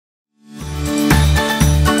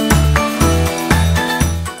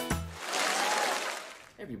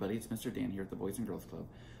everybody, it's Mr. Dan here at the Boys and Girls Club.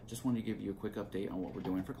 Just wanted to give you a quick update on what we're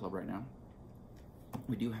doing for club right now.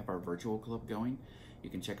 We do have our virtual club going. You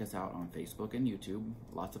can check us out on Facebook and YouTube.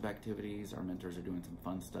 Lots of activities. Our mentors are doing some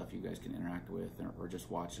fun stuff you guys can interact with or just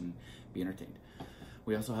watch and be entertained.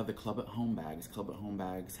 We also have the Club at Home bags. Club at Home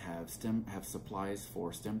bags have supplies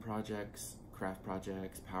for STEM projects, craft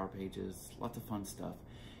projects, power pages, lots of fun stuff.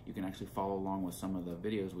 You can actually follow along with some of the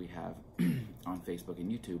videos we have on Facebook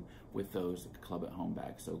and YouTube with those Club at Home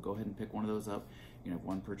bags. So go ahead and pick one of those up. You can have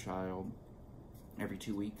one per child every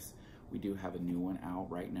 2 weeks. We do have a new one out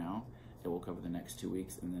right now. It will cover the next 2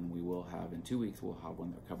 weeks, and then we will have, in 2 weeks, we'll have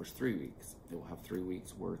one that covers 3 weeks. It will have 3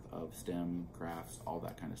 weeks worth of STEM, crafts, all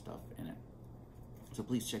that kind of stuff in it. So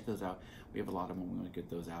please check those out. We have a lot of them. We want to get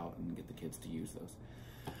those out and get the kids to use those.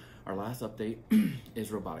 Our last update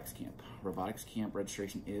is Robotics Camp. Robotics Camp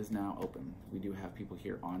registration is now open. We do have people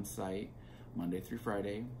here on site Monday through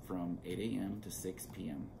Friday from 8 a.m. to 6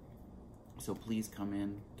 p.m. So please come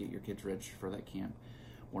in, get your kids registered for that camp.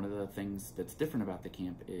 One of the things that's different about the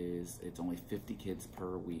camp is it's only 50 kids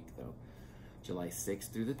per week though. July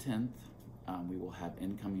 6th through the 10th, we will have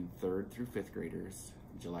incoming 3rd through 5th graders.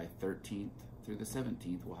 July 13th through the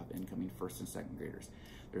 17th, we'll have incoming 1st and 2nd graders.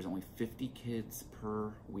 There's only 50 kids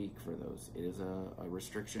per week for those. It is a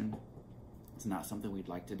restriction. It's not something we'd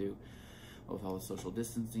like to do. With all the social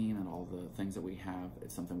distancing and all the things that we have,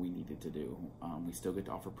 it's something we needed to do. We still get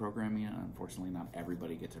to offer programming, and unfortunately not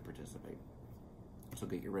everybody gets to participate. So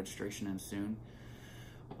get your registration in soon.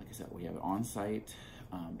 Like I said, we have it on site,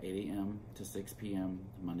 8 a.m. to 6 p.m.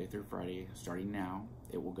 Monday through Friday, starting now.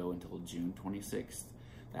 It will go until June 26th.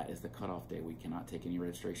 That is the cutoff day. We cannot take any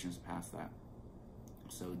registrations past that.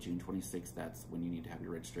 So June 26th, that's when you need to have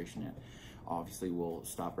your registration in. Obviously, we'll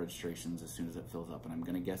stop registrations as soon as it fills up, and I'm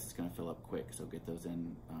gonna guess it's gonna fill up quick, so get those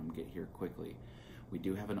in, get here quickly. We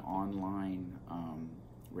do have an online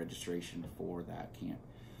registration for that camp.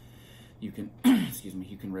 You can, excuse me,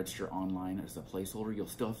 you can register online as a placeholder. You'll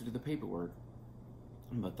still have to do the paperwork,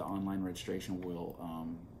 but the online registration will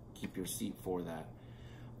keep your seat for that.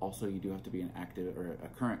 Also, you do have to be an active or a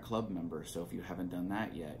current club member. So if you haven't done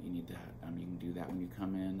that yet, you need to. You can do that when you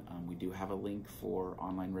come in. We do have a link for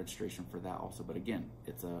online registration for that also. But again,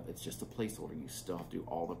 it's just a placeholder. You still have to do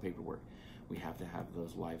all the paperwork. We have to have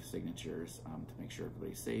those live signatures to make sure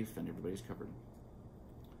everybody's safe and everybody's covered.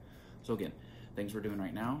 So again, things we're doing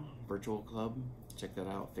right now: virtual club. Check that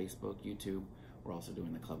out. Facebook, YouTube. We're also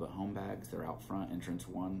doing the Club at Home bags. They're out front, entrance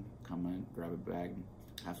 1. Come in, grab a bag,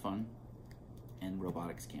 have fun. And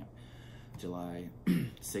Robotics Camp, July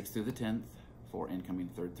 6th through the 10th for incoming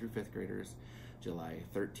 3rd through 5th graders, July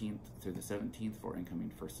 13th through the 17th for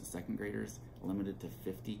incoming 1st and 2nd graders, limited to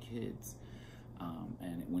 50 kids.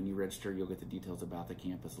 And when you register, you'll get the details about the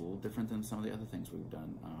camp. It's a little different than some of the other things we've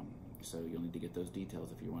done. So you'll need to get those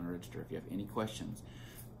details if you want to register. If you have any questions,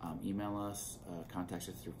 email us, contact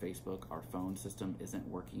us through Facebook. Our phone system isn't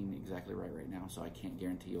working exactly right now, so I can't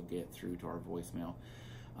guarantee you'll get through to our voicemail.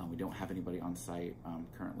 We don't have anybody on site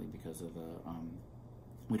currently because of the,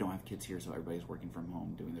 we don't have kids here, so everybody's working from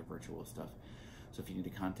home doing their virtual stuff. So if you need to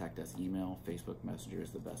contact us, email, Facebook Messenger is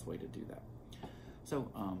the best way to do that. So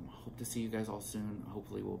hope to see you guys all soon.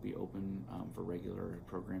 Hopefully we'll be open for regular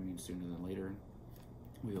programming sooner than later.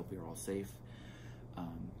 We hope you're all safe.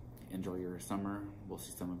 Enjoy your summer. We'll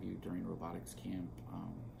see some of you during Robotics Camp.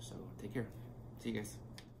 So take care. See you guys.